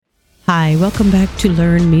Hi, welcome back to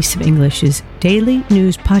Learn Me Some English's Daily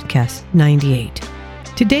News Podcast 98.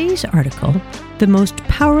 Today's article, The Most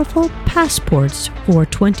Powerful Passports for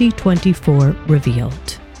 2024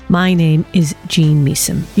 Revealed. My name is Jean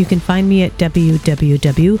Measom. You can find me at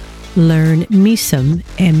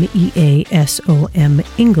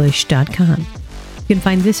www.learnmeasom, English.com. You can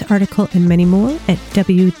find this article and many more at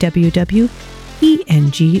www.engoo.com.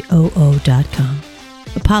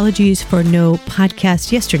 Apologies for no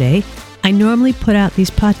podcast yesterday. I normally put out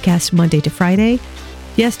these podcasts Monday to Friday.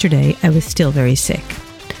 Yesterday, I was still very sick.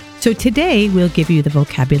 So today, we'll give you the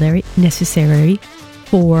vocabulary necessary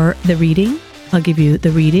for the reading. I'll give you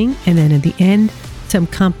the reading, and then at the end, some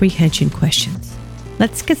comprehension questions.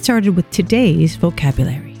 Let's get started with today's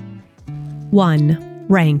vocabulary. 1.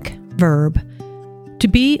 Rank, verb. To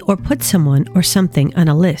be or put someone or something on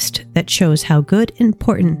a list that shows how good,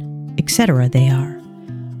 important, etc. they are.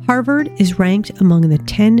 Harvard is ranked among the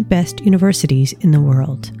 10 best universities in the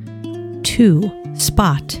world. 2.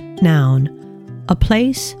 Spot, noun. A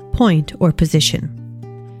place, point, or position.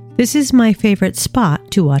 This is my favorite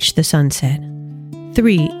spot to watch the sunset.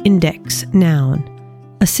 3. Index, noun.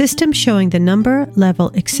 A system showing the number,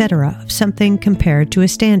 level, etc. of something compared to a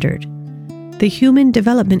standard. The Human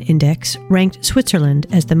Development Index ranked Switzerland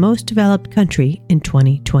as the most developed country in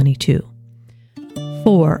 2022.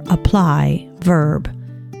 4. Apply, verb.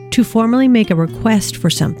 To formally make a request for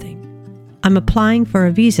something. I'm applying for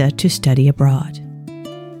a visa to study abroad.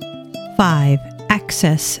 5.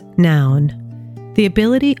 Access, noun. The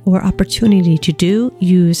ability or opportunity to do,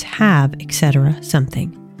 use, have, etc.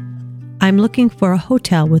 something. I'm looking for a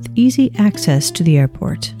hotel with easy access to the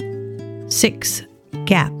airport. 6.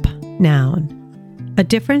 Gap, noun. A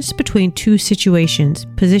difference between two situations,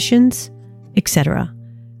 positions, etc.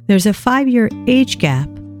 There's a 5-year age gap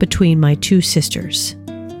between my two sisters.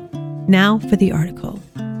 Now for the article.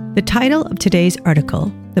 The title of today's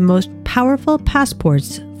article, The Most Powerful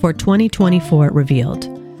Passports for 2024 Revealed.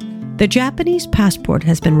 The Japanese passport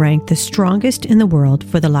has been ranked the strongest in the world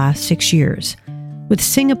for the last 6 years, with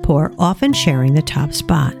Singapore often sharing the top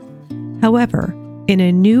spot. However, in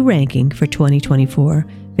a new ranking for 2024,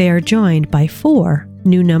 they are joined by 4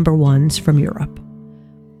 new number ones from Europe.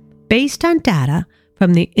 Based on data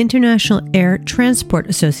from the International Air Transport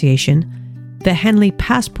Association, the Henley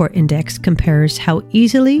Passport Index compares how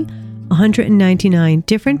easily 199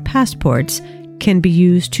 different passports can be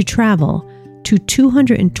used to travel to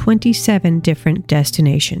 227 different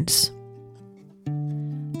destinations.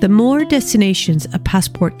 The more destinations a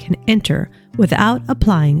passport can enter without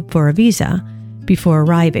applying for a visa before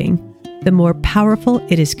arriving, the more powerful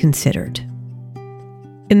it is considered.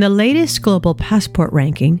 In the latest global passport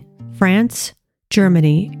ranking, France,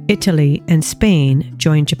 Germany, Italy, and Spain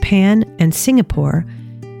joined Japan and Singapore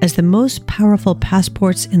as the most powerful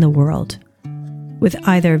passports in the world, with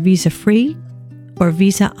either visa-free or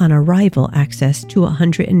visa-on-arrival access to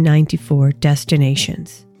 194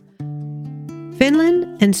 destinations.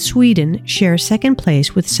 Finland and Sweden share second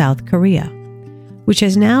place with South Korea, which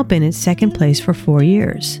has now been in second place for 4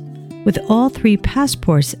 years, with all 3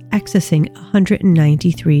 passports accessing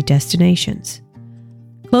 193 destinations.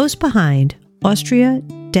 Close behind, Austria,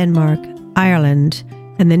 Denmark, Ireland,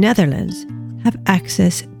 and the Netherlands have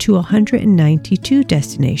access to 192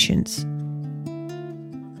 destinations.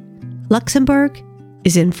 Luxembourg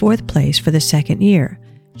is in 4th place for the second year,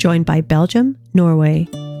 joined by Belgium, Norway,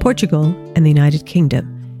 Portugal, and the United Kingdom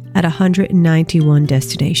at 191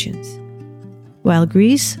 destinations, while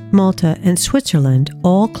Greece, Malta, and Switzerland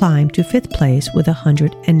all climbed to 5th place with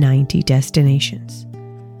 190 destinations.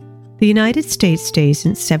 The United States stays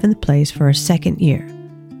in 7th place for a second year,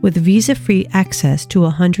 with visa-free access to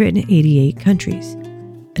 188 countries,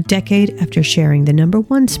 a decade after sharing the number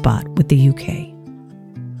 1 spot with the UK.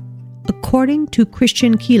 According to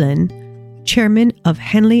Christian Keelan, chairman of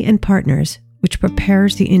Henley & Partners, which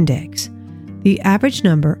prepares the index, the average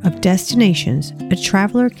number of destinations a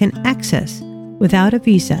traveler can access without a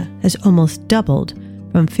visa has almost doubled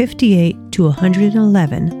from 58 to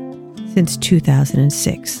 111 since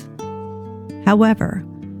 2006. However,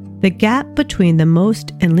 the gap between the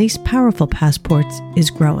most and least powerful passports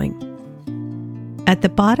is growing. At the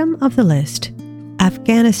bottom of the list,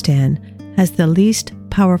 Afghanistan has the least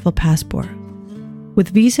powerful passport, with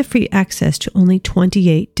visa-free access to only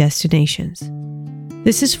 28 destinations.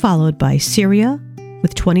 This is followed by Syria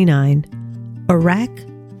with 29, Iraq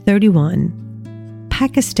 31,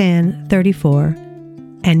 Pakistan 34,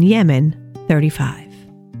 and Yemen 35.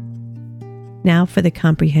 Now for the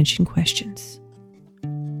comprehension questions.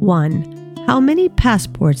 1. How many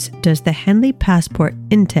passports does the Henley Passport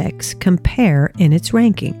Index compare in its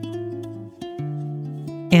ranking?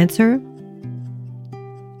 Answer: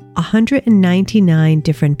 199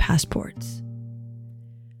 different passports.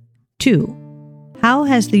 2. How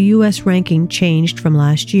has the U.S. ranking changed from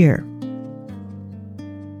last year?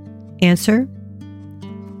 Answer: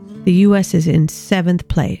 the U.S. is in 7th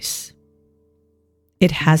place.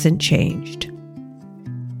 It hasn't changed.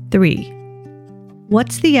 3.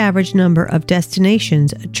 What's the average number of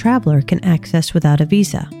destinations a traveler can access without a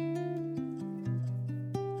visa?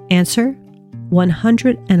 Answer: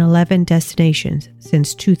 111 destinations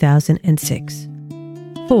since 2006.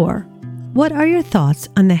 4. What are your thoughts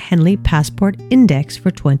on the Henley Passport Index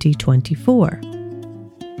for 2024?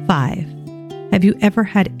 5. Have you ever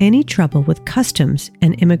had any trouble with customs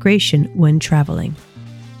and immigration when traveling?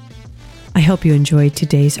 I hope you enjoyed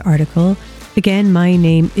today's article. Again, my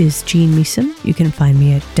name is Jean Measom. You can find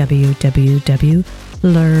me at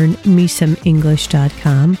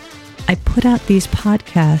www.learnmeasomenglish.com. I put out these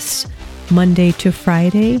podcasts Monday to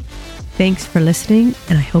Friday. Thanks for listening,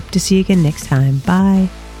 and I hope to see you again next time. Bye.